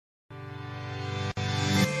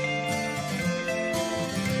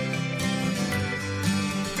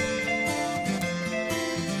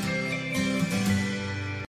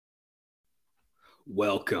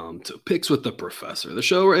Welcome to Picks with the Professor, the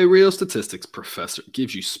show where a real statistics professor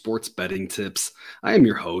gives you sports betting tips. I am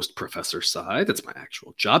your host, Professor Sai. That's my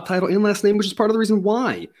actual job title and last name, which is part of the reason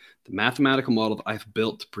why the mathematical model that I've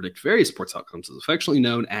built to predict various sports outcomes is affectionately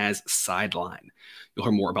known as Sideline. You'll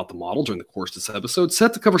hear more about the model during the course of this episode,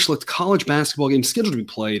 set to cover select college basketball games scheduled to be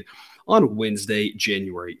played on Wednesday,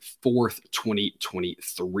 January 4th,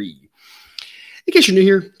 2023. In case you're new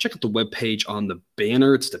here, check out the webpage on the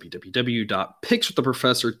banner. It's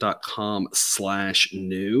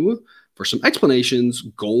www.pickswiththeprofessor.com/new for some explanations,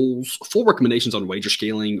 goals, full recommendations on wager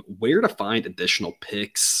scaling, where to find additional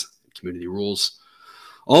picks, community rules.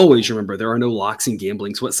 Always remember, there are no locks in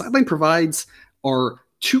gambling. So what Sideline provides are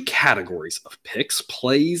two categories of picks,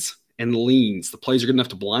 plays and leans. The plays are good enough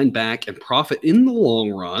to blind back and profit in the long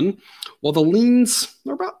run, while the leans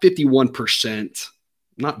are about 51%.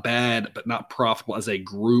 Not bad, but not profitable as a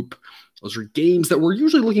group. Those are games that we're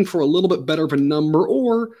usually looking for a little bit better of a number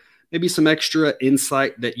or maybe some extra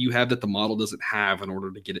insight that you have that the model doesn't have in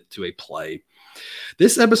order to get it to a play.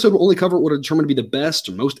 This episode will only cover what are determined to be the best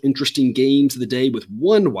or most interesting games of the day with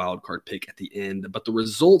one wildcard pick at the end. But the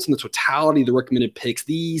results and the totality of the recommended picks,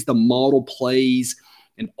 the model plays,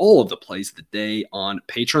 and all of the plays of the day on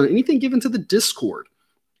Patreon, anything given to the Discord,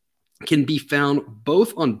 can be found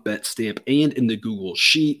both on Betstamp and in the Google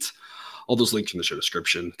Sheet. All those links in the show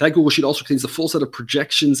description. That Google Sheet also contains the full set of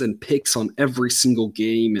projections and picks on every single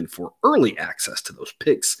game. And for early access to those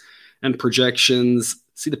picks and projections,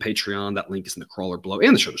 see the Patreon. That link is in the crawler below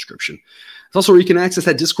and the show description. It's also where you can access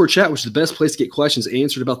that Discord chat, which is the best place to get questions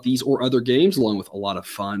answered about these or other games, along with a lot of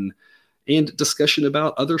fun and discussion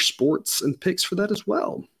about other sports and picks for that as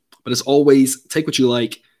well. But as always, take what you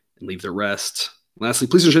like and leave the rest. Lastly,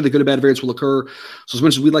 please ensure that good and bad variance will occur. So as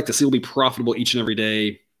much as we'd like to see will be profitable each and every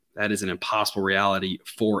day, that is an impossible reality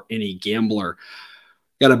for any gambler.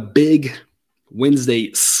 Got a big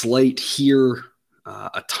Wednesday slate here,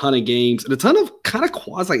 a ton of games, and a ton of kind of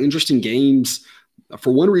quasi-interesting games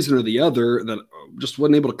for one reason or the other that just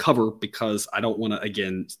wasn't able to cover because I don't want to,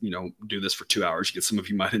 again, do this for 2 hours. Some of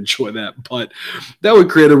you might enjoy that, but that would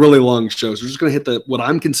create a really long show. So we're just going to hit what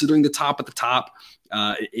I'm considering the top at the top.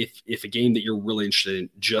 If a game that you're really interested in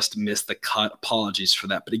just missed the cut, apologies for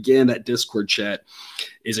that. But again, that Discord chat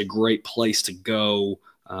is a great place to go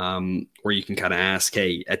where you can kind of ask,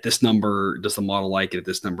 hey, at this number, does the model like it? At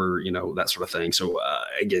this number, that sort of thing. So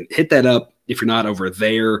again, hit that up if you're not over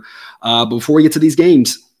there. But before we get to these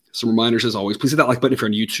games, some reminders as always. Please hit that like button if you're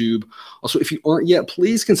on YouTube. Also, if you aren't yet,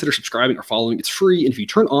 please consider subscribing or following. It's free. And if you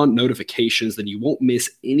turn on notifications, then you won't miss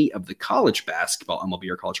any of the college basketball, MLB,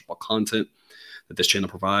 or college football content that this channel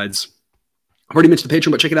provides. I've already mentioned the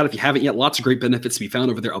Patreon, but check it out if you haven't yet. Lots of great benefits to be found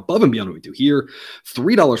over there above and beyond what we do here.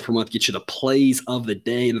 $3 per month gets you the plays of the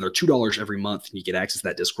day. Another $2 every month, and you get access to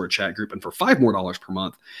that Discord chat group. And for $5 more per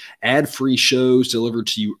month, ad-free shows delivered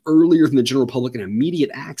to you earlier than the general public and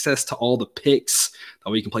immediate access to all the picks.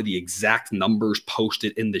 That way you can play the exact numbers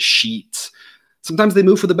posted in the sheet. Sometimes they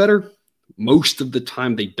move for the better. Most of the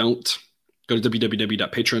time they don't. Go to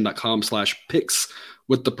www.patreon.com/picks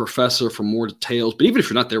with the professor for more details. But even if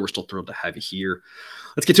you're not there, we're still thrilled to have you here.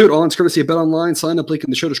 Let's get to it. All in courtesy of BetOnline. Sign up link in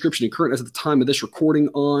the show description and current as of the time of this recording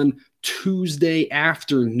on Tuesday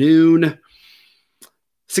afternoon,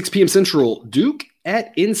 6 p.m. Central. Duke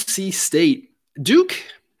at NC State. Duke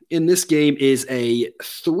in this game is a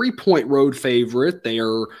 3-point road favorite. They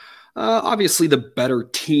are obviously the better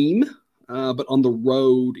team. But on the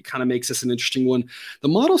road, it kind of makes this an interesting one. The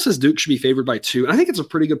model says Duke should be favored by 2, and I think it's a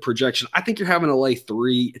pretty good projection. I think you're having to lay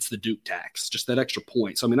 3. It's the Duke tax, just that extra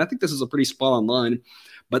point. So, I think this is a pretty spot-on line,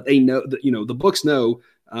 but they know that, the books know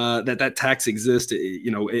that tax exists.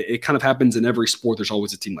 It kind of happens in every sport. There's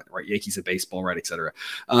always a team like, right, Yankees in baseball, right, et cetera.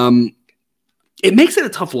 It makes it a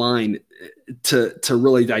tough line to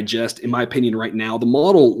really digest, in my opinion, right now. The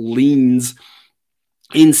model leans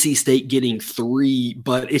NC State getting 3,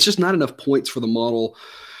 but it's just not enough points for the model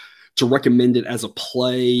to recommend it as a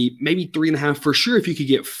play. Maybe 3.5 for sure if you could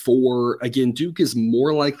get 4. Again, Duke is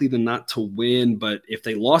more likely than not to win, but if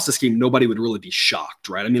they lost this game, nobody would really be shocked,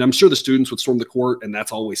 right? I'm sure the students would storm the court, and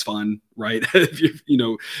that's always fun, right? if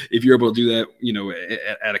you're able to do that,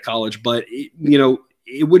 at a college, but it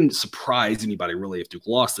wouldn't surprise anybody really if Duke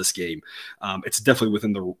lost this game. It's definitely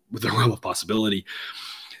within the realm of possibility.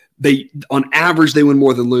 On average, they win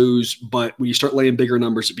more than lose, but when you start laying bigger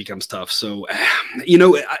numbers, it becomes tough. So,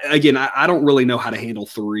 again, I don't really know how to handle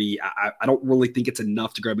 3. I don't really think it's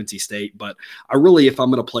enough to grab NC State, but if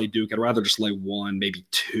I'm going to play Duke, I'd rather just lay 1, maybe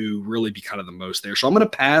 2, really be kind of the most there. So I'm going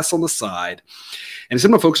to pass on the side, and instead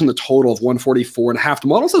I'm going to focus on the total of 144.5. The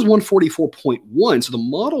model says 144.1, so the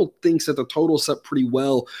model thinks that the total is set pretty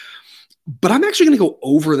well. But I'm actually going to go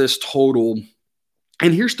over this total.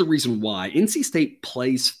 And here's the reason why. NC State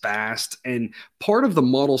plays fast, and part of the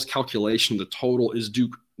model's calculation of the total is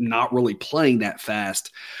Duke not really playing that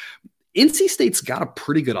fast. NC State's got a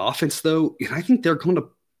pretty good offense, though, and I think they're going to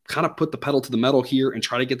kind of put the pedal to the metal here and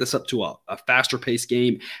try to get this up to a faster paced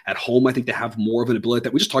game at home. I think they have more of an ability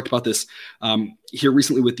that we just talked about this here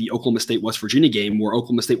recently with the Oklahoma State West Virginia game, where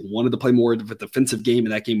Oklahoma State wanted to play more of a defensive game,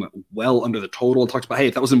 and that game went well under the total. And talked about, hey,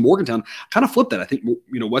 if that was in Morgantown, kind of flipped that. I think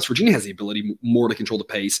West Virginia has the ability more to control the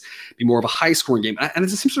pace, be more of a high scoring game. And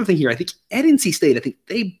it's the same sort of thing here. I think at NC State, I think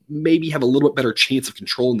they maybe have a little bit better chance of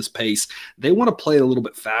controlling this pace. They want to play it a little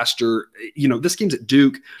bit faster. This game's at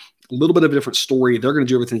Duke. A little bit of a different story. They're going to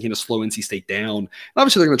do everything they can to slow NC State down. And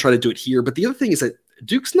obviously, they're going to try to do it here. But the other thing is that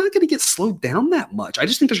Duke's not going to get slowed down that much. I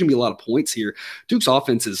just think there's going to be a lot of points here. Duke's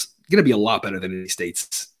offense is going to be a lot better than NC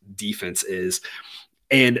State's defense is.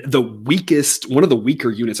 And one of the weaker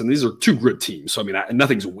units, and these are two good teams, so I mean,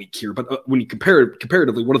 nothing's weak here, but when you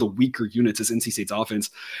comparatively, one of the weaker units is NC State's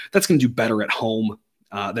offense. That's going to do better at home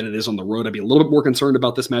than it is on the road. I'd be a little bit more concerned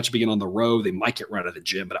about this matchup being on the road. They might get right out of the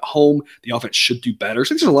gym, but at home, the offense should do better.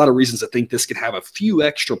 So there's a lot of reasons to think this could have a few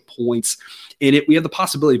extra points in it. We have the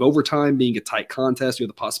possibility of overtime being a tight contest. We have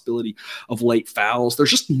the possibility of late fouls.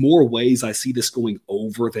 There's just more ways I see this going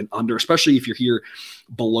over than under, especially if you're here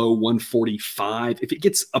below 145. If it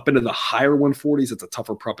gets up into the higher 140s, it's a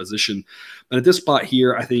tougher proposition. But at this spot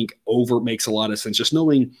here, I think over makes a lot of sense. Just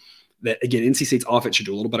knowing that, again, NC State's offense should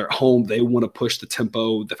do a little better at home. They want to push the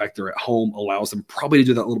tempo. The fact they're at home allows them probably to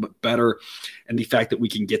do that a little bit better. And the fact that we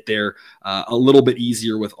can get there a little bit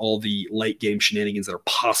easier with all the late game shenanigans that are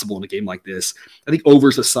possible in a game like this. I think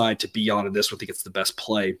over's the side to be on in this. I think it's the best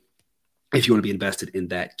play if you want to be invested in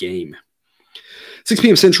that game. 6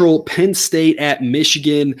 p.m. Central, Penn State at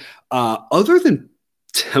Michigan. Other than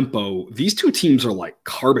tempo, these two teams are like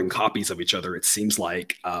carbon copies of each other, it seems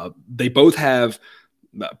like. They both have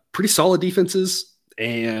pretty solid defenses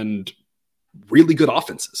and really good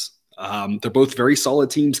offenses. They're both very solid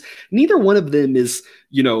teams. Neither one of them is,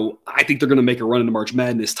 I think they're going to make a run into March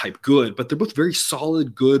Madness type good, but they're both very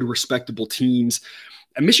solid, good, respectable teams.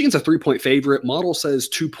 And Michigan's a 3-point favorite. Model says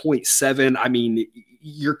 2.7. I mean,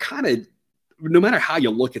 you're kind of, no matter how you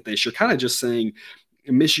look at this, you're kind of just saying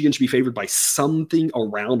Michigan should be favored by something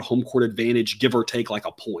around home court advantage, give or take like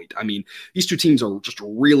a point. I mean, these two teams are just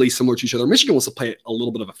really similar to each other. Michigan wants to play at a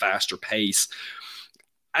little bit of a faster pace.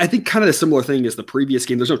 I think kind of a similar thing as the previous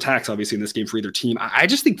game. There's no tax, obviously, in this game for either team. I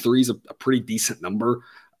just think 3 is a pretty decent number.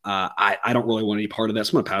 I don't really want any part of that,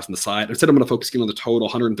 so I'm going to pass on the side. Instead, I'm going to focus again on the total,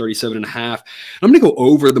 137.5. I'm going to go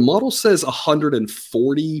over. The model says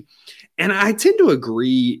 140. And I tend to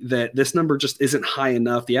agree that this number just isn't high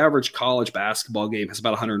enough. The average college basketball game has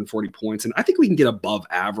about 140 points, and I think we can get above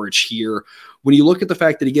average here. When you look at the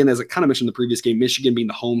fact that, again, as I kind of mentioned in the previous game, Michigan being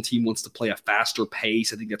the home team wants to play a faster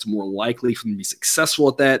pace. I think that's more likely for them to be successful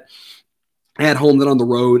at that at home than on the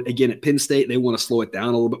road. Again, at Penn State, they want to slow it down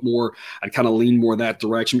a little bit more. I'd kind of lean more that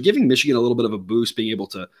direction, giving Michigan a little bit of a boost, being able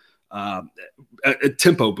to a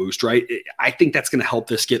tempo boost, right? I think that's going to help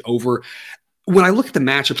this get over. When I look at the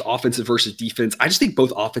matchups, offensive versus defense, I just think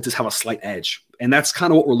both offenses have a slight edge. And that's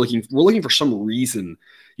kind of what we're looking for. We're looking for some reason,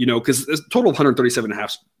 because a total of 137.5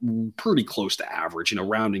 is pretty close to average,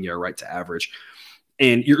 rounding error right to average.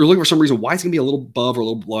 And you're looking for some reason why it's going to be a little above or a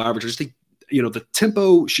little below average. I just think, the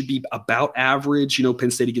tempo should be about average.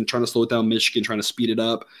 Penn State, again, trying to slow it down, Michigan trying to speed it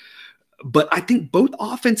up. But I think both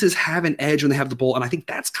offenses have an edge when they have the ball. And I think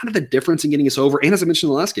that's kind of the difference in getting us over. And as I mentioned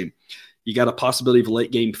in the last game, you got a possibility of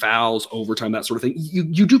late game fouls, overtime, that sort of thing. You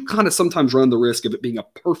do kind of sometimes run the risk of it being a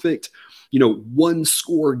perfect, one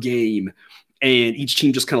score game, and each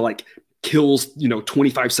team just kind of like kills,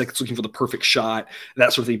 25 seconds looking for the perfect shot,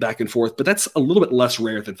 that sort of thing back and forth. But that's a little bit less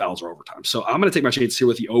rare than fouls or overtime. So I'm going to take my chance here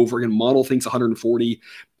with the over. Again, model thinks 140.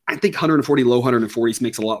 I think 140, low 140s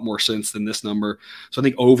makes a lot more sense than this number. So I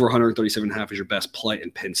think over 137.5 is your best play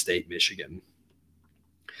in Penn State, Michigan.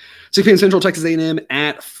 6 p.m. Central, Texas A&M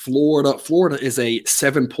at Florida. Florida is a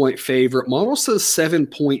 7-point favorite. Model says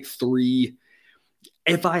 7.3.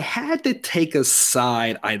 If I had to take a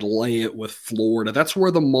side, I'd lay it with Florida. That's where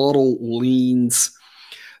the model leans.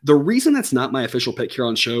 The reason that's not my official pick here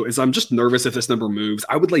on show is I'm just nervous if this number moves.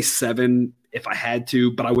 I would lay 7 if I had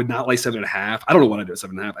to, but I would not lay 7.5. I don't know what I'd do at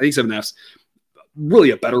 7.5. I think 7.5 is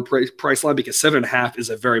really a better price line because 7.5 is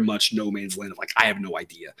a very much no man's land of like, I have no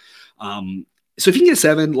idea. So if you can get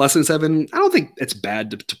 7, less than 7, I don't think it's bad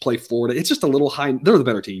to play Florida. It's just a little high. They're the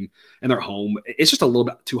better team, and they're home. It's just a little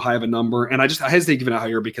bit too high of a number, and I hesitate giving it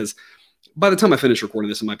higher because by the time I finish recording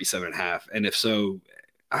this, it might be 7.5. And if so,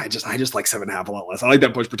 I just like 7.5 a lot less. I like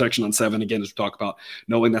that push protection on 7 again, as we talk about,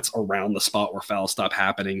 knowing that's around the spot where fouls stop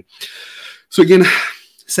happening. So again,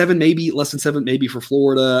 7 maybe, less than 7 maybe for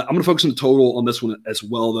Florida. I'm going to focus on the total on this one as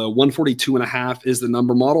well, though. 142.5 is the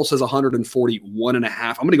number. Model says 141.5.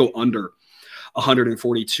 I'm going to go under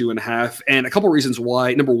 142.5. And a couple of reasons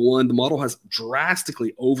why. Number one, the model has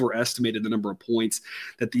drastically overestimated the number of points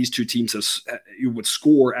that these two teams would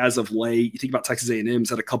score as of late. You think about Texas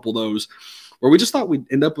A&M's had a couple of those where we just thought we'd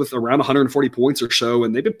end up with around 140 points or so,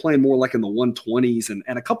 and they've been playing more like in the 120s, and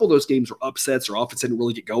a couple of those games were upsets or offense didn't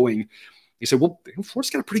really get going. You said, well,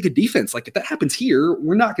 Florida's got a pretty good defense. Like, if that happens here,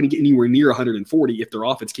 we're not going to get anywhere near 140 if their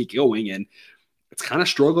offense keeps going, and it's kind of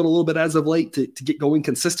struggled a little bit as of late to get going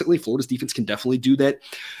consistently. Florida's defense can definitely do that.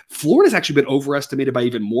 Florida's actually been overestimated by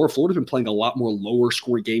even more. Florida's been playing a lot more lower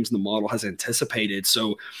scoring games than the model has anticipated.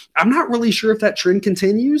 So I'm not really sure if that trend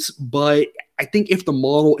continues, but I think if the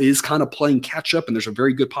model is kind of playing catch up, and there's a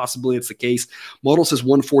very good possibility it's the case, model says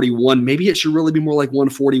 141, maybe it should really be more like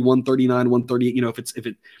 140, 139, 138. You know, if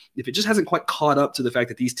it just hasn't quite caught up to the fact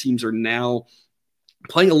that these teams are now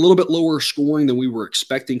playing a little bit lower scoring than we were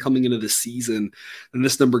expecting coming into the season, then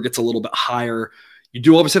this number gets a little bit higher. You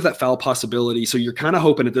do obviously have that foul possibility. So you're kind of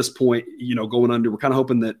hoping at this point, going under, we're kind of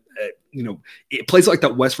hoping that, it plays like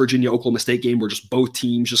that West Virginia, Oklahoma State game where just both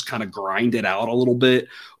teams just kind of grind it out a little bit,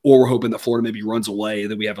 or we're hoping that Florida maybe runs away,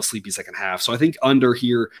 that we have a sleepy second half. So I think under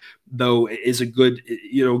here, though, is a good,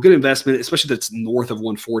 good investment, especially that's north of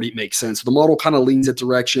 140. It makes sense. So the model kind of leans that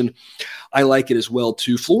direction. I like it as well,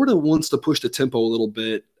 too. Florida wants to push the tempo a little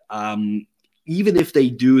bit. Even if they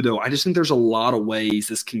do, though, I just think there's a lot of ways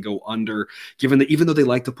this can go under, given that even though they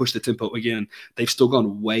like to push the tempo, again, they've still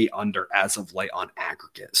gone way under as of late on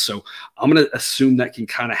aggregate. So I'm going to assume that can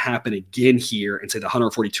kind of happen again here and say the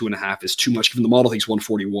 142.5 is too much, given the model thinks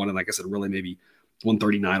 141. And like I said, really maybe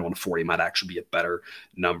 139, 140 might actually be a better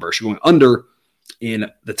number. So going under in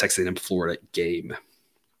the Texas A&M Florida game.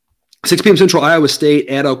 6 p.m. Central, Iowa State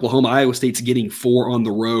at Oklahoma. Iowa State's getting 4 on the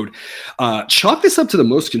road. Chalk this up to the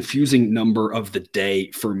most confusing number of the day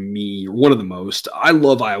for me, or one of the most. I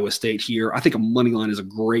love Iowa State here. I think a money line is a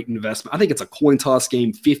great investment. I think it's a coin toss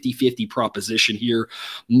game, 50-50 proposition here.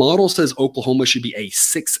 Model says Oklahoma should be a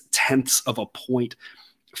 0.6 of a point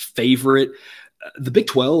favorite. The Big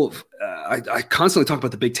 12, I constantly talk about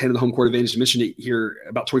the Big 10 and the home court advantage. I mentioned it here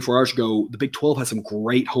about 24 hours ago. The Big 12 has some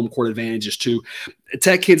great home court advantages too.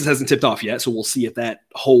 Tech Kansas hasn't tipped off yet, so we'll see if that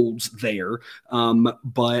holds there.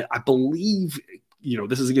 But I believe,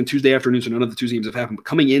 this is again Tuesday afternoon, so none of the Tuesday games have happened. But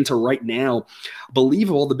coming into right now, I believe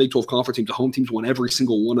of all the Big 12 conference teams, the home teams won every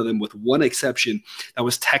single one of them with one exception. That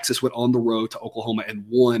was Texas went on the road to Oklahoma and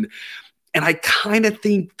won. And I kind of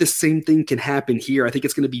think the same thing can happen here. I think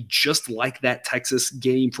it's going to be just like that Texas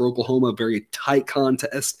game for Oklahoma, a very tight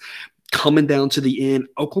contest coming down to the end.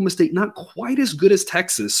 Oklahoma State not quite as good as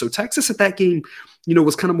Texas. So Texas at that game,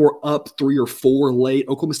 was kind of more up 3 or 4 late.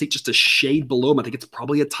 Oklahoma State just a shade below them. I think it's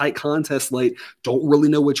probably a tight contest late. Don't really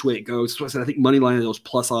know which way it goes. So I said I think money line of those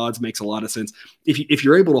plus odds makes a lot of sense. If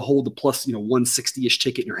you're able to hold the plus 160-ish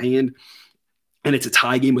ticket in your hand, and it's a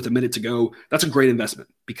tie game with a minute to go, that's a great investment,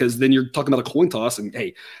 because then you're talking about a coin toss, and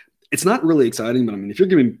hey, it's not really exciting, but I mean, if you're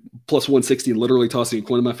giving plus 160 and literally tossing a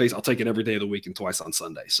coin in my face, I'll take it every day of the week and twice on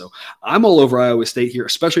Sunday. So I'm all over Iowa State here,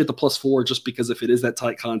 especially at the +4, just because if it is that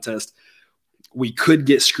tight contest, we could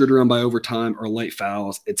get screwed around by overtime or late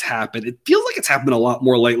fouls. It's happened. It feels like it's happened a lot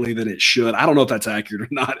more lately than it should. I don't know if that's accurate or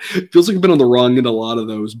not. It feels like we've been on the wrong end of a lot of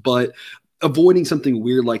those, but avoiding something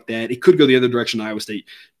weird like that, it could go the other direction. Iowa State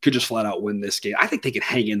could just flat out win this game. I think they can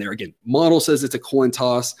hang in there. Again, model says it's a coin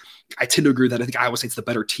toss. I tend to agree with that. I think Iowa State's the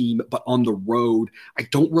better team, but on the road, I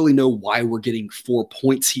don't really know why we're getting 4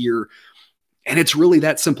 points here. And it's really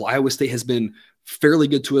that simple. Iowa State has been fairly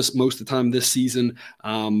good to us most of the time this season.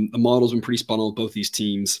 The model's been pretty spun on with both these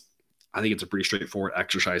teams. I think it's a pretty straightforward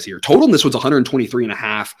exercise here. Total in this one's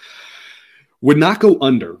 123.5. Would not go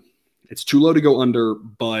under. It's too low to go under,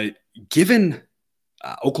 but given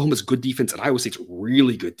Oklahoma's good defense and Iowa State's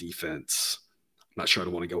really good defense, I'm not sure I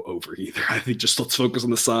want to go over either. I think just let's focus on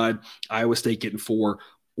the side. Iowa State getting 4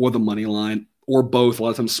 or the money line or both. A lot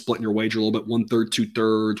of times splitting your wager a little bit, 1/3,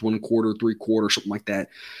 2/3, 1/4, 3/4, something like that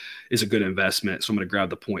is a good investment. So I'm going to grab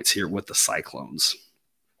the points here with the Cyclones.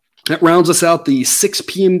 That rounds us out the 6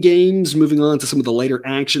 p.m. games. Moving on to some of the later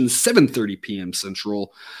actions, 7:30 p.m.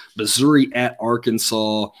 Central, Missouri at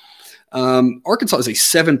Arkansas. Arkansas is a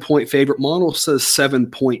 7-point favorite. Model says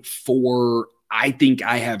 7.4. I think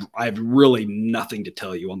I have really nothing to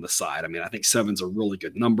tell you on the side. I mean, I think 7's a really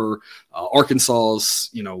good number.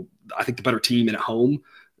 Arkansas's, I think the better team and at home.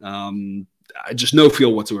 I just no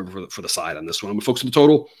feel whatsoever for the side on this one. I'm going to focus on the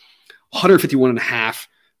total. 151.5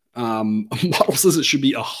 Model says it should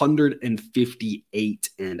be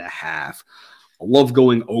 158.5. I love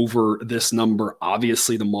going over this number.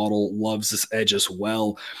 Obviously, the model loves this edge as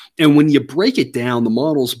well. And when you break it down, the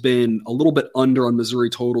model's been a little bit under on Missouri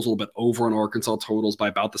totals, a little bit over on Arkansas totals by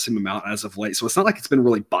about the same amount as of late. So it's not like it's been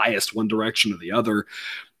really biased one direction or the other.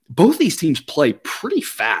 Both these teams play pretty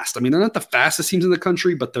fast. I mean, they're not the fastest teams in the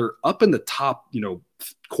country, but they're up in the top,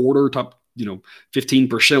 quarter, top,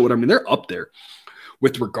 15%, whatever. I mean, they're up there.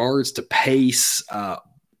 With regards to pace,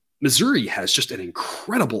 Missouri has just an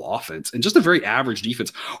incredible offense and just a very average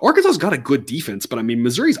defense. Arkansas's got a good defense, but I mean,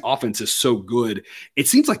 Missouri's offense is so good. It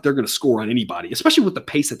seems like they're going to score on anybody, especially with the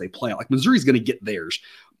pace that they play. Like Missouri's going to get theirs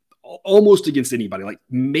almost against anybody. Like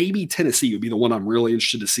maybe Tennessee would be the one I'm really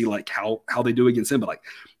interested to see, like how they do against them. But like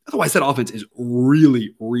otherwise, that offense is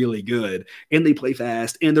really, really good, and they play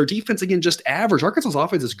fast. And their defense, again, just average. Arkansas's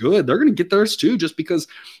offense is good. They're going to get theirs too, just because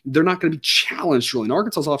they're not going to be challenged really. And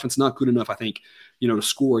Arkansas's offense is not good enough, I think, to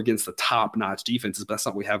score against the top-notch defenses. But that's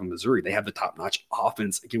not what we have in Missouri. They have the top-notch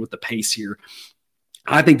offense, again, with the pace here.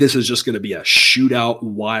 I think this is just going to be a shootout,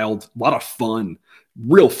 wild, a lot of fun,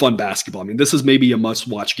 real fun basketball. I mean, this is maybe a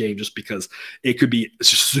must-watch game just because it could be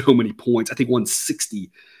just so many points. I think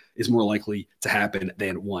 160 is more likely to happen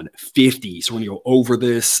than 150. So when you go over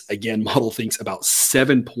this, again, model thinks about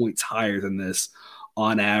 7 points higher than this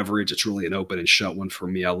on average. It's really an open and shut one for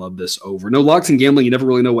me. I love this over. No locks and gambling. You never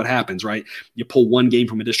really know what happens, right? You pull one game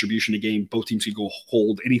from a distribution to game, both teams can go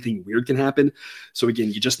hold. Anything weird can happen. So again,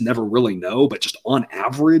 you just never really know, but just on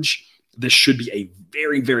average, this should be a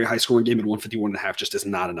very, very high scoring game, and 151.5 just is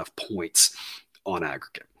not enough points on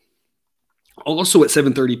aggregate. Also at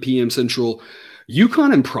 7:30 p.m. Central,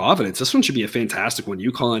 UConn and Providence. This one should be a fantastic one.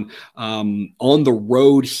 UConn on the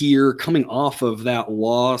road here, coming off of that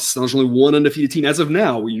loss. There's only one undefeated team as of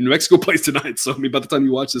now. New Mexico plays tonight, so I mean, by the time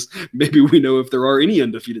you watch this, maybe we know if there are any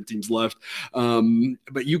undefeated teams left. But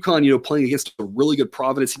UConn, playing against a really good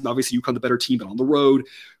Providence team. Obviously, UConn the better team, but on the road.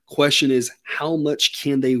 Question is, how much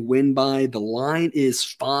can they win by? The line is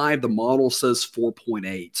 5. The model says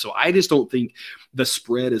 4.8. So I just don't think the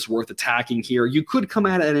spread is worth attacking here. You could come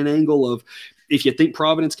at it at an angle of, if you think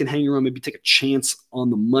Providence can hang around, maybe take a chance on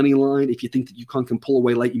the money line. If you think that UConn can pull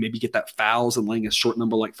away late, you maybe get that fouls, and laying a short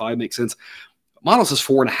number like 5 makes sense. Model says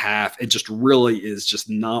 4.5. It just really is just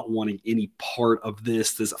not wanting any part of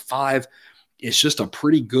this. There's a 5. It's just a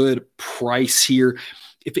pretty good price here.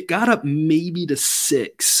 If it got up maybe to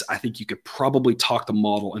 6, I think you could probably talk the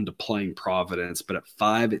model into playing Providence, but at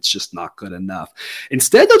 5, it's just not good enough.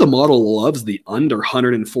 Instead, though, the model loves the under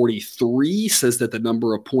 143, says that the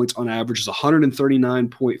number of points on average is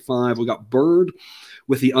 139.5. We got burned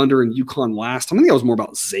with the under in UConn last time. I think that was more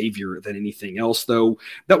about Xavier than anything else, though.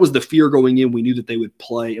 That was the fear going in. We knew that they would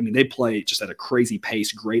play. I mean, they play just at a crazy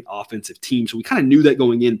pace, great offensive team. So we kind of knew that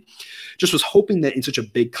going in. Just was hoping that in such a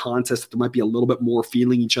big contest that there might be a little bit more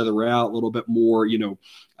feeling each other out, a little bit more,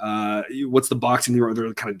 what's the boxing there?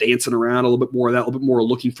 They're kind of dancing around a little bit more of that, a little bit more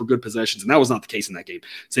looking for good possessions. And that was not the case in that game.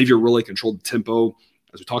 Xavier really controlled the tempo.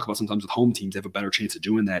 As we talk about sometimes with home teams, they have a better chance of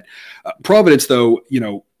doing that. Providence, though,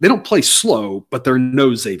 they don't play slow, but they're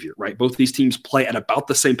no Xavier, right? Both these teams play at about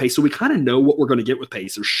the same pace. So we kind of know what we're going to get with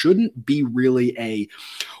pace. There shouldn't be really a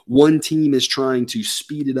one team is trying to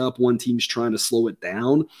speed it up, one team's trying to slow it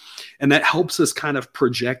down. And that helps us kind of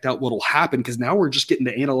project out what will happen, because now we're just getting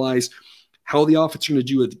to analyze how the offense is going to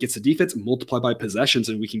do against the defense and multiply by possessions,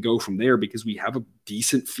 and we can go from there because we have a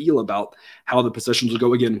decent feel about how the possessions will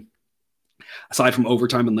go. Again, aside from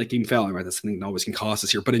overtime and late game fouling, right? That's something that always can cost us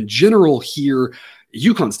here. But in general here,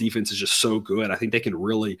 UConn's defense is just so good. I think they can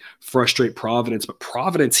really frustrate Providence. But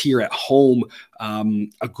Providence here at home,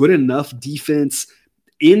 a good enough defense.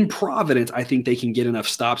 In Providence, I think they can get enough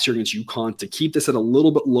stops here against UConn to keep this at a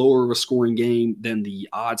little bit lower of a scoring game than the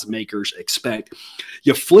odds makers expect.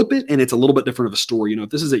 You flip it, and it's a little bit different of a story. If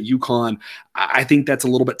this is at UConn, I think that's a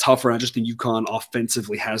little bit tougher. I just think UConn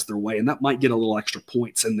offensively has their way, and that might get a little extra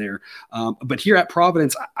points in there. But here at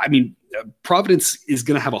Providence, I mean, Providence is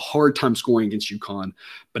going to have a hard time scoring against UConn.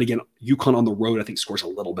 But again, UConn on the road, I think, scores a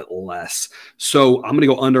little bit less. So I'm going to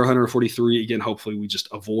go under 143. Again, hopefully we just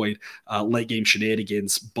avoid late game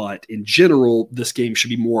shenanigans. But in general, this game should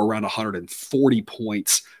be more around 140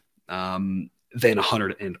 points than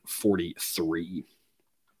 143.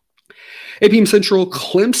 8 p.m. Central,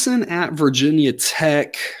 Clemson at Virginia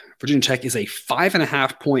Tech. Virginia Tech is a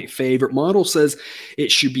 5.5-point favorite. Model says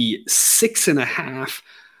it should be 6.5.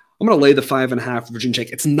 I'm going to lay the 5.5 Virginia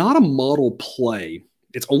Tech. It's not a model play.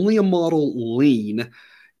 It's only a model lean.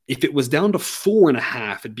 If it was down to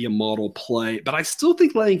 4.5, it'd be a model play, but I still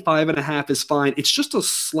think laying 5.5 is fine. It's just a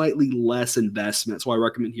slightly less investment. So I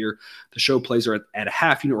recommend here the show plays are at a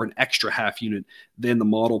half unit or an extra half unit than the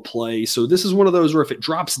model play. So this is one of those where if it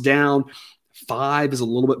drops down, 5 is a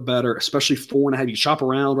little bit better, especially 4.5. You can shop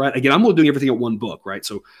around, right? Again, I'm only doing everything at one book, right?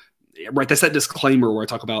 So right, that's that disclaimer where I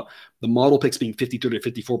talk about the model picks being 53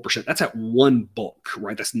 to 54%. That's at one book,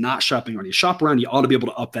 right? That's not shopping around. You shop around, you ought to be able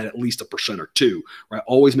to up that at least 1% or 2%, right?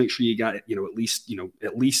 Always make sure you got it, at least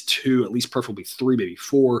 2, at least preferably 3, maybe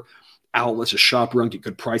 4 outlets to shop around, get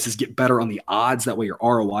good prices, get better on the odds. That way your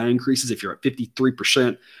ROI increases. If you're at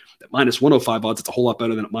 53%, at minus 105 odds, it's a whole lot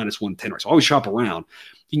better than at minus 110, right? So always shop around.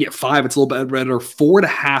 You can get 5, it's a little bit better.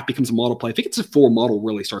 4.5 becomes a model play. I think it's a 4 model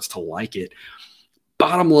really starts to like it.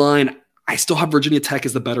 Bottom line, I still have Virginia Tech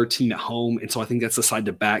as the better team at home, and so I think that's the side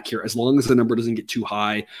to back here. As long as the number doesn't get too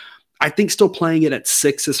high, I think still playing it at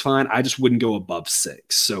 6 is fine. I just wouldn't go above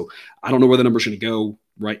 6. So I don't know where the number's going to go,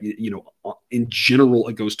 right? In general,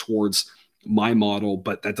 it goes towards my model,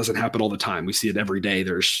 but that doesn't happen all the time. We see it every day.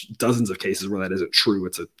 There's dozens of cases where that isn't true.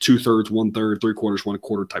 It's a 2/3, 1/3, 3/4,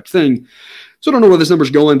 1/4 type thing. So I don't know where this number's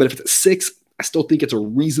going, but if it's at 6, I still think it's a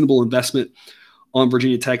reasonable investment on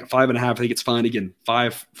Virginia Tech. 5.5, I think it's fine. Again,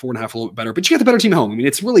 5, 4.5, a little bit better, but you got the better team at home. I mean,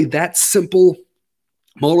 it's really that simple.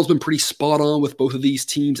 Model's been pretty spot on with both of these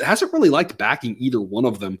teams. It hasn't really liked backing either one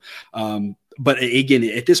of them. But again,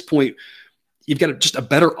 at this point, you've got just a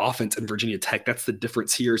better offense in Virginia Tech. That's the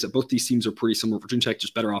difference here, is that both these teams are pretty similar. Virginia Tech,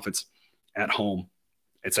 just better offense at home.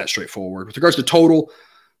 It's that straightforward. With regards to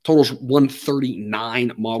total's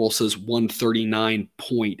 139. Model says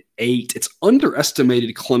 139.8. It's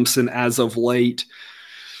underestimated Clemson as of late.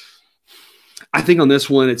 I think on this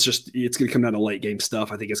one, it's going to come down to late game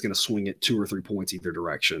stuff. I think it's going to swing it 2 or 3 points either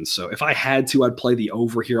direction. So if I had to, I'd play the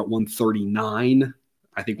over here at 139.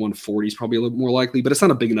 I think 140 is probably a little more likely, but it's not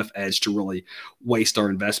a big enough edge to really waste our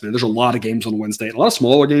investment. There's a lot of games on Wednesday, and a lot of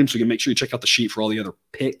smaller games, so you can make sure you check out the sheet for all the other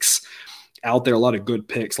picks out there. A lot of good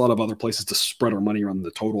picks, a lot of other places to spread our money around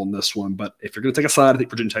the total in this one. But if you're going to take a side, I think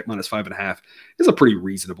Virginia Tech minus 5.5 is a pretty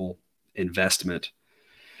reasonable investment.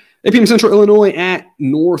 8 p.m. Central, Illinois at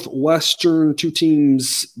Northwestern. Two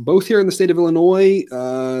teams, both here in the state of Illinois.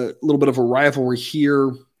 A little bit of a rivalry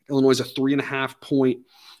here. Illinois is a 3.5-point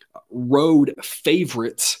road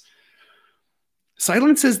favorite.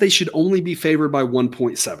 Sideline says they should only be favored by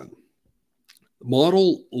 1.7.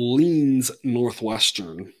 Model leans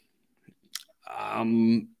Northwestern.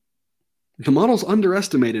 The model's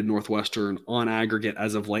underestimated Northwestern on aggregate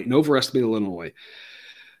as of late and overestimated Illinois.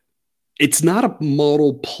 It's not a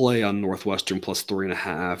model play on Northwestern plus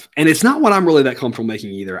 3.5. And it's not what I'm really that comfortable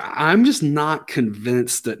making either. I'm just not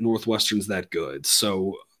convinced that Northwestern's that good.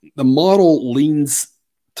 So the model leans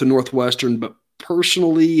to Northwestern, but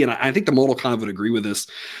personally, and I think the model kind of would agree with this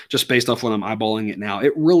just based off when I'm eyeballing it now,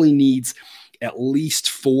 it really needs at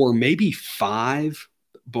least 4, maybe 5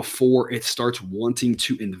 before it starts wanting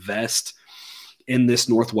to invest in this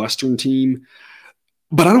Northwestern team.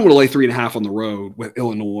 But I don't want to lay 3.5 on the road with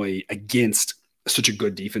Illinois against such a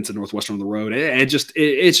good defense in Northwestern on the road.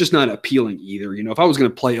 It's just not appealing either. If I was going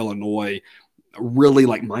to play Illinois, really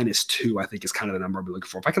like -2, I think is kind of the number I'd be looking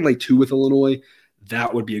for. If I can lay 2 with Illinois,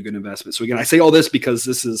 that would be a good investment. So again, I say all this because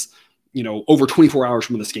this is, over 24 hours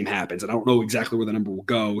from when this game happens, and I don't know exactly where the number will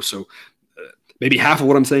go. So maybe half of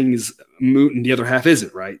what I'm saying is moot and the other half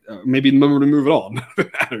isn't, right? Maybe the number to move at all. None of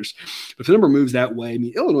it matters. But if the number moves that way,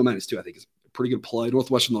 Illinois -2, I think is a pretty good play.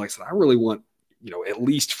 Northwestern, like I said, I really want, at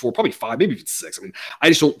least 4, probably 5, maybe even 6. I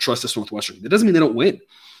just don't trust this Northwestern. That doesn't mean they don't win.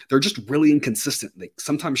 They're just really inconsistent. They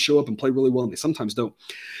sometimes show up and play really well, and they sometimes don't.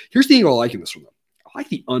 Here's the angle I like in this one, though. I like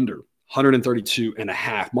the under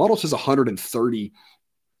 132.5. Model says 130.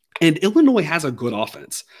 And Illinois has a good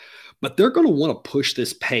offense, but they're going to want to push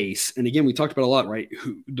this pace. And again, we talked about a lot, right?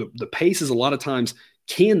 The pace is a lot of times,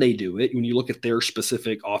 can they do it? When you look at their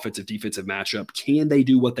specific offensive defensive matchup, can they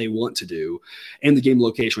do what they want to do? And the game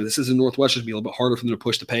location, this is in Northwestern, be a little bit harder for them to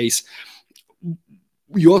push the pace.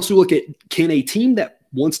 You also look at, can a team that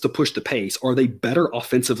wants to push the pace, are they better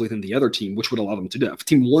offensively than the other team, which would allow them to do that? If a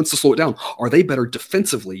team wants to slow it down, are they better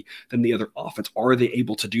defensively than the other offense? Are they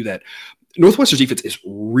able to do that? Northwestern's defense is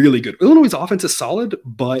really good. Illinois' offense is solid,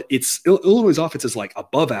 but Illinois' offense is like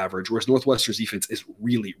above average, whereas Northwestern's defense is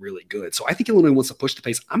really, really good. So I think Illinois wants to push the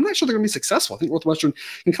pace. I'm not sure they're going to be successful. I think Northwestern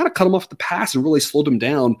can kind of cut them off the pass and really slow them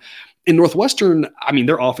down. In Northwestern,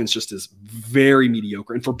 their offense just is very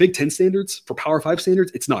mediocre. And for Big Ten standards, for Power 5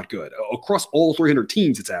 standards, it's not good. Across all 300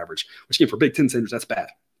 teams, it's average, which again, for Big Ten standards, that's bad.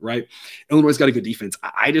 right? Illinois' got a good defense.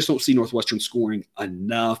 I just don't see Northwestern scoring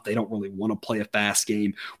enough. They don't really want to play a fast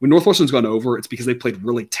game. When Northwestern's gone over, it's because they played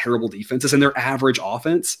really terrible defenses, and their average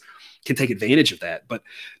offense can take advantage of that. But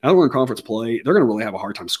now that we're in conference play, they're going to really have a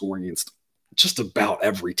hard time scoring against just about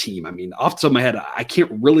every team. I mean, off the top of my head, I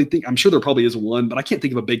can't really think. I'm sure there probably is one, but I can't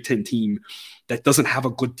think of a Big Ten team that doesn't have a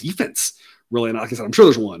good defense. Really, and like I said, I'm sure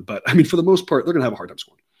there's one, but I mean, for the most part, they're going to have a hard time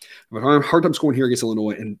scoring. A hard time scoring here against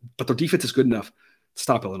Illinois, but their defense is good enough to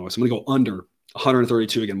stop Illinois. So I'm going to go under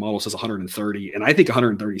 132. Again, model says 130, and I think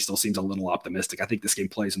 130 still seems a little optimistic. I think this game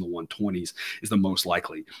plays in the 120s is the most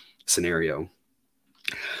likely scenario.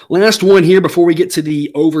 Last one here before we get to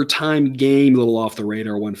the overtime game, a little off the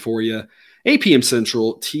radar one for you. 8 p.m.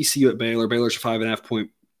 Central, TCU at Baylor. Baylor's a 5.5-point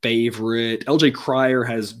favorite. LJ Cryer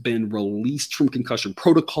has been released from concussion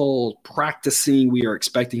protocol, practicing. We are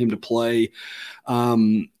expecting him to play.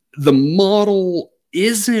 The model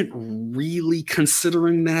isn't really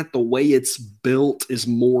considering that. The way it's built is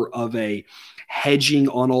more of a hedging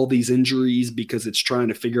on all these injuries because it's trying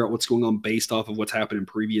to figure out what's going on based off of what's happened in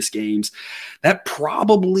previous games. That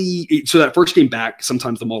first game back,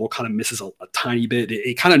 sometimes the model kind of misses a tiny bit.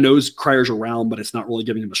 It kind of knows Cryer's around, but it's not really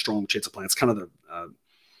giving him a strong chance of playing. It's kind of the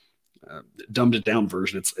dumbed it down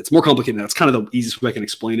version. It's more complicated than that. It's kind of the easiest way I can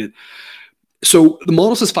explain it. So the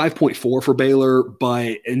model says 5.4 for Baylor,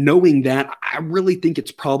 but knowing that, I really think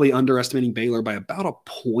it's probably underestimating Baylor by about a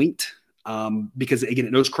point. Because again,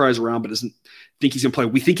 it knows Cryer's around, but doesn't think he's going to play.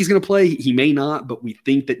 We think he's going to play. He may not, but we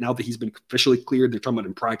think that now that he's been officially cleared, they're talking about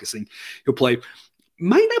him practicing, he'll play.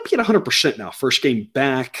 Might not be at 100% now, first game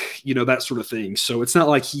back, that sort of thing. So it's not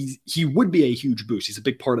like he would be a huge boost. He's a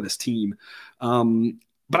big part of this team.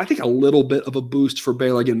 But I think a little bit of a boost for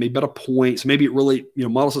Baylor. Again, maybe about a point. So maybe it really,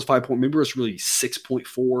 model says 5 point. Maybe it's really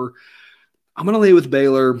 6.4. I'm going to lay with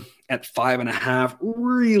Baylor at 5.5,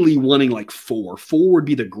 really wanting like 4. 4 would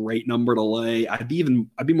be the great number to lay. I'd be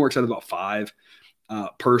more excited about 5.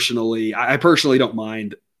 Personally, I personally don't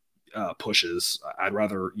mind pushes. I'd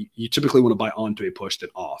rather, you typically want to buy onto a push than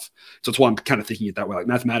off. So that's why I'm kind of thinking it that way. Like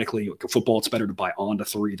mathematically, like football, it's better to buy onto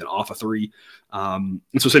 3 than off a 3. And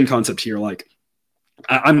so same concept here. Like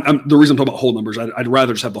I'm the reason I'm talking about whole numbers. I'd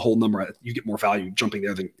rather just have the whole number. You get more value jumping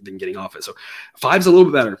there than getting off it. So 5's a little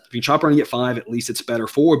bit better. If you chop around and get 5, at least it's better.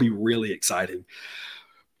 4 would be really exciting.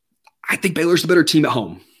 I think Baylor's the better team at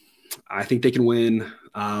home. I think they can win.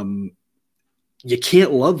 You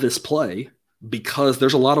can't love this play because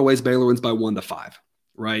there's a lot of ways Baylor wins by 1 to 5,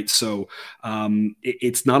 right? So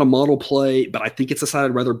it's not a model play, but I think it's a side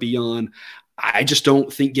I'd rather be on. I just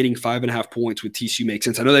don't think getting 5.5 points with TCU makes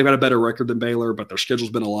sense. I know they've got a better record than Baylor, but their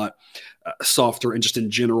schedule's been a lot softer. And just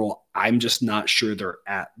in general, I'm just not sure they're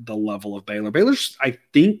at the level of Baylor. Baylor's, I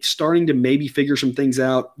think, starting to maybe figure some things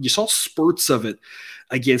out. You saw spurts of it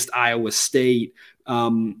against Iowa State.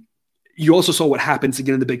 You also saw what happens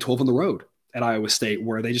again in the Big 12 on the road at Iowa State,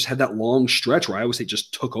 where they just had that long stretch where Iowa State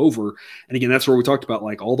just took over. And again, that's where we talked about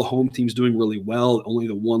like all the home teams doing really well, only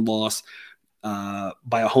the one loss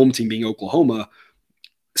by a home team being Oklahoma.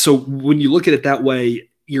 So when you look at it that way,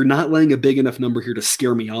 you're not laying a big enough number here to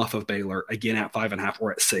scare me off of Baylor again at 5.5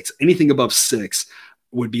 or at 6. Anything above 6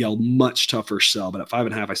 would be a much tougher sell, but at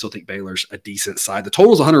 5.5, I still think Baylor's a decent side. The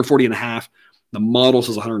total is 140.5. The model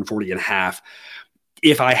says 140.5.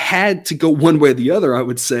 If I had to go one way or the other, I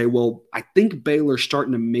would say, well, I think Baylor's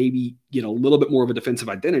starting to maybe get a little bit more of a defensive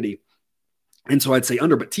identity. And so I'd say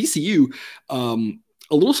under, but TCU,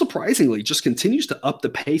 a little surprisingly, just continues to up the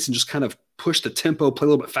pace and just kind of push the tempo, play a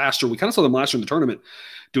little bit faster. We kind of saw them last year in the tournament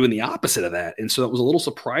doing the opposite of that. And so that was a little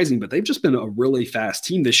surprising, but they've just been a really fast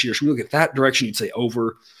team this year. So we look at that direction, you'd say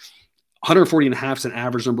over 140.5 is an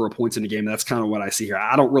average number of points in the game. That's kind of what I see here.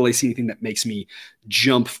 I don't really see anything that makes me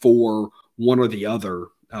jump for one or the other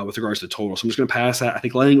with regards to total. So I'm just going to pass that. I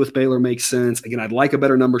think laying with Baylor makes sense. Again, I'd like a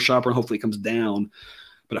better number shopper and hopefully it comes down.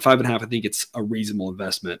 But at 5.5, I think it's a reasonable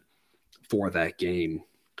investment for that game.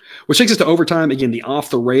 Which takes us to overtime. Again, the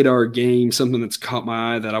off-the-radar game, something that's caught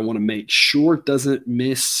my eye that I want to make sure doesn't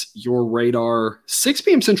miss your radar. 6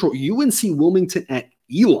 p.m. Central, UNC Wilmington at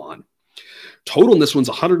Elon. Total in this one's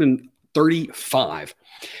 135.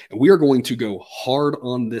 And we are going to go hard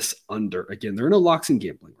on this under. Again, there are no locks in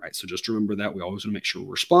gambling, right? So just remember that. We always want to make sure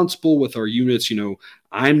we're responsible with our units.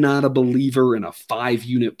 I'm not a believer in a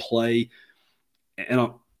 5-unit play. And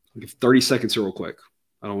I'll give 30 seconds here real quick.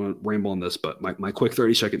 I don't want to ramble on this, but my quick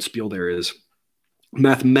 30-second spiel there is,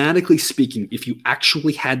 mathematically speaking, if you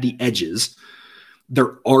actually had the edges,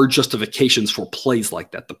 there are justifications for plays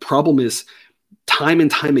like that. The problem is time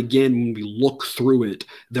and time again, when we look through it,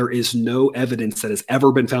 there is no evidence that has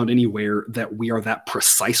ever been found anywhere that we are that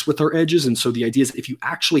precise with our edges. And so the idea is if you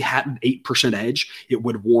actually had an 8% edge, it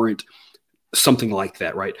would warrant something like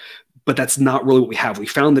that, right? But that's not really what we have. We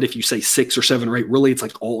found that if you say 6 or 7 or 8, really it's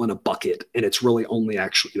like all in a bucket, and it's really only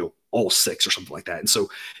actually, all 6 or something like that. And so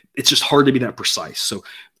it's just hard to be that precise. So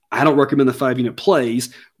I don't recommend the 5-unit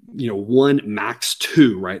plays, 1, max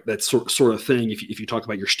 2, right? That's sort of thing. If you talk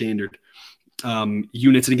about your standard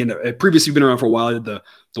units, and again, previously been around for a while, I did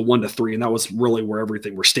the 1 to 3, and that was really where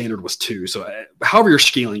standard was 2. So however you're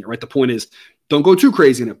scaling it, right? The point is, don't go too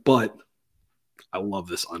crazy in it, but I love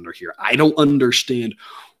this under here. I don't understand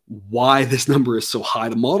why this number is so high.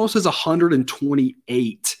 The model says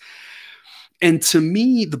 128. And to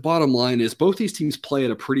me, the bottom line is both these teams play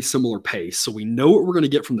at a pretty similar pace. So we know what we're going to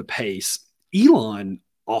get from the pace. Elon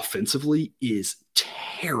offensively is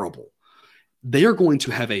terrible. They are going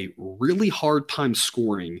to have a really hard time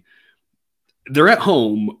scoring. They're at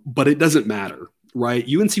home, but it doesn't matter, right?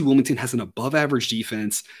 UNC Wilmington has an above average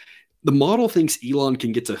defense. The model thinks Elon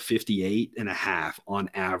can get to 58.5 on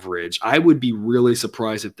average. I would be really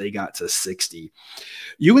surprised if they got to 60.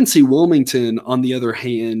 UNC Wilmington, on the other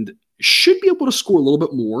hand, should be able to score a little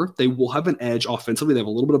bit more. They will have an edge offensively. They have a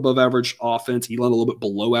little bit above average offense. Elon a little bit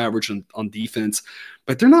below average on defense,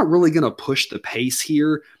 but they're not really going to push the pace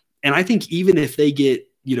here. And I think even if they get,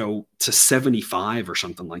 to 75 or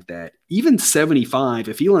something like that, even 75,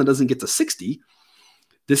 if Elon doesn't get to 60,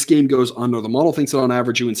 this game goes under. The model thinks that on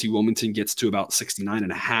average, UNC Wilmington gets to about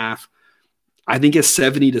 69.5. I think a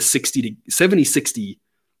 70-60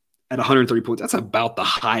 at 130 points, that's about the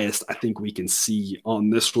highest I think we can see on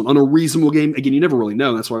this one. On a reasonable game, again, you never really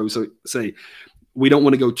know. That's why I always say we don't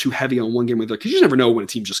want to go too heavy on one game because you never know when a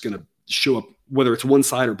team's just going to show up, whether it's one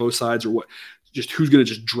side or both sides or what, just who's going to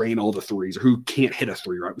just drain all the threes or who can't hit a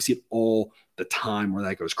 3, right? We see it all the time where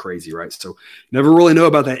that goes crazy, right? So never really know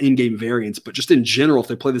about that in-game variance, but just in general, if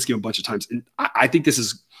they play this game a bunch of times, and I think this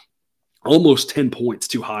is almost 10 points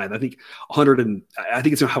too high. I think it's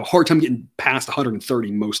going to have a hard time getting past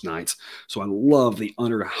 130 most nights. So I love the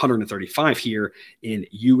under 135 here in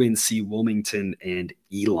UNC Wilmington and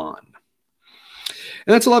Elon.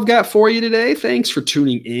 And that's all I've got for you today. Thanks for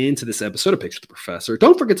tuning in to this episode of Picks with the Professor.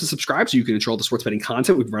 Don't forget to subscribe so you can enjoy all the sports betting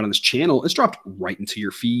content we've run on this channel. It's dropped right into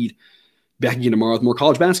your feed. Back again tomorrow with more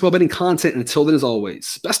college basketball betting content. And until then, as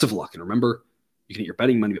always, best of luck. And remember, you can eat your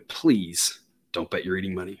betting money, but please don't bet your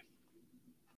eating money.